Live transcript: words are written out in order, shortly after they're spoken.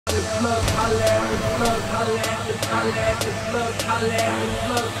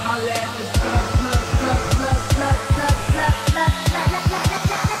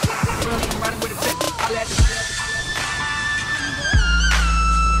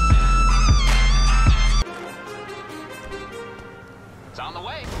It's on the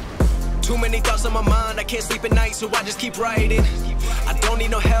way. Too many thoughts on my mind, I can't sleep at night, so I just keep writing. I don't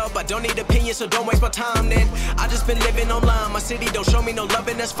need no help, I don't need opinions, so don't waste my time then. I just been living online, my city don't show me no love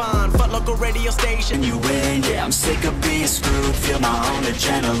and that's fine. Fuck local radio station. You win, yeah, I'm sick of being screwed. Feel my own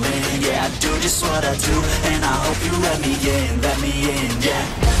adrenaline, yeah, I do just what I do. And I hope you let me in, yeah.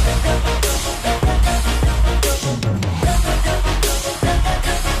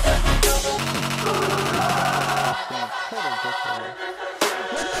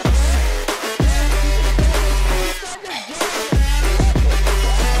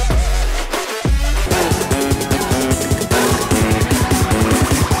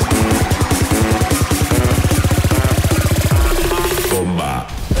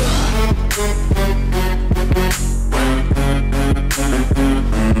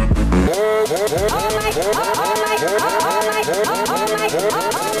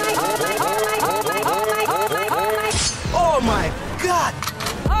 Oh my God!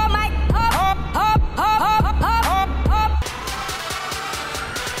 Oh my!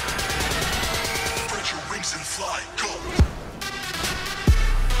 Spread your wings and fly, go!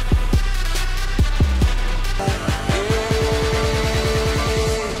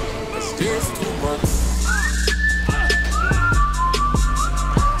 It's too much.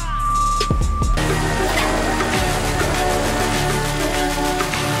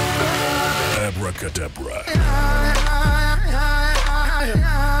 Abracadabra.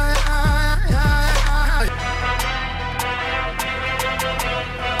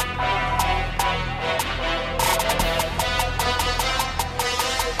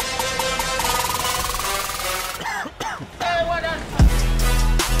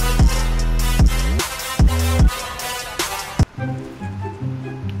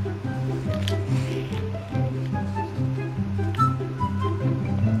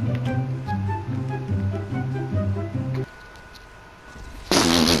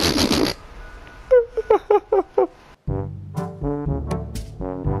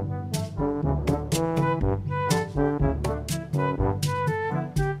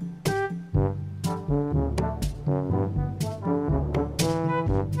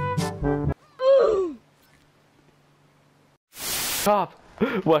 Stop!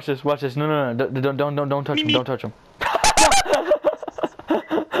 Watch this, watch this. No, don't touch him, don't touch him.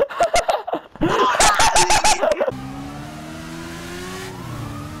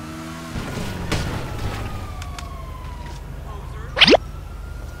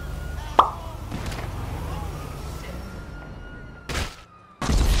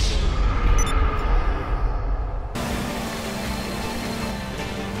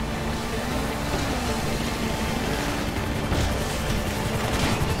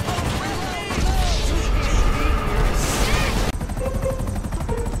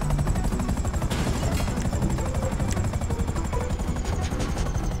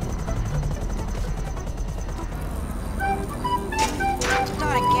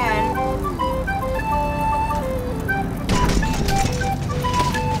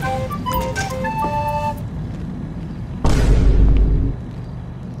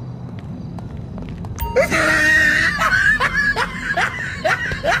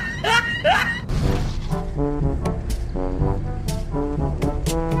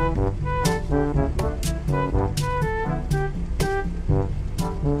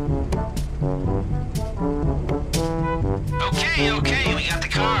 Okay, we got the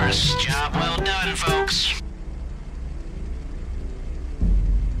cars. Job well done, folks.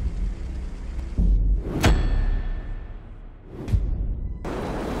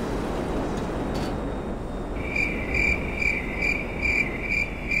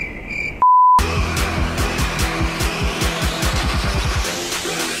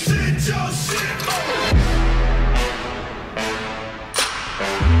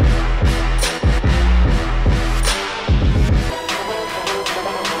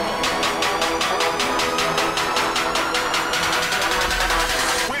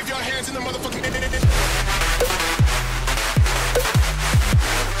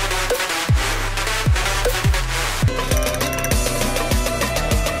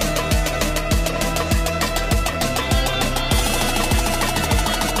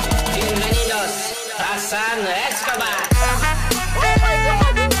 Bienvenidos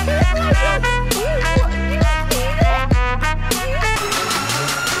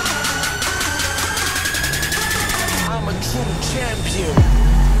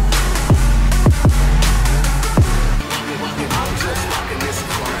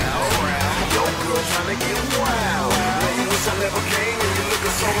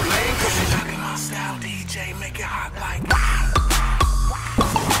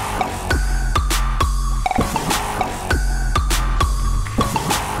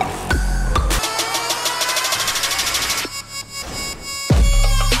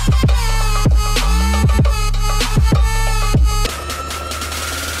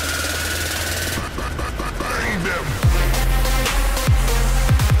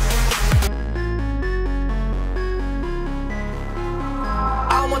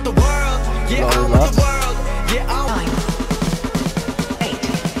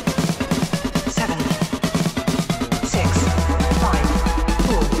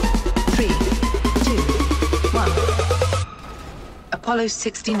Apollo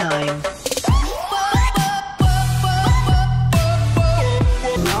 69.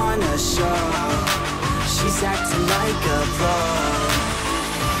 On a show, she's acting like a pro.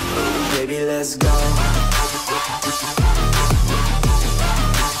 Oh, baby, let's go.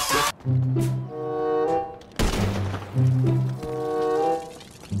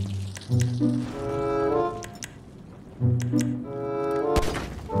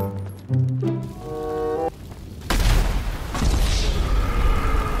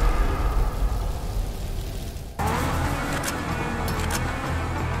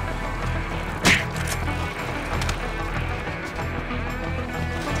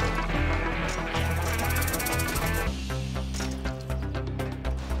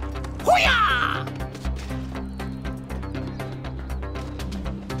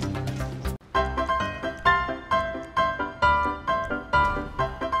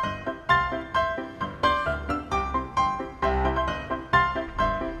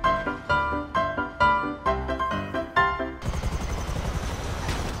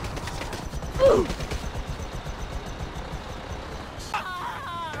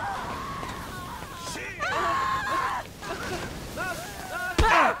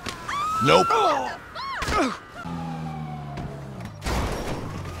 Nope.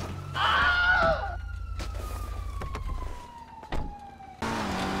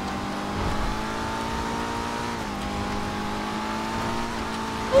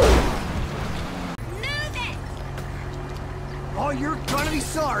 Oh, you're gonna be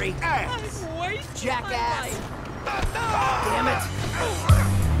sorry. Ass. Jackass. Damn it.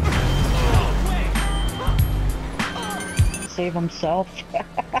 Save himself.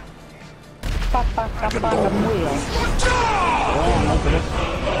 Pop on the wheel. Yeah, look at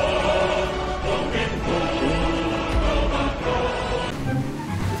it.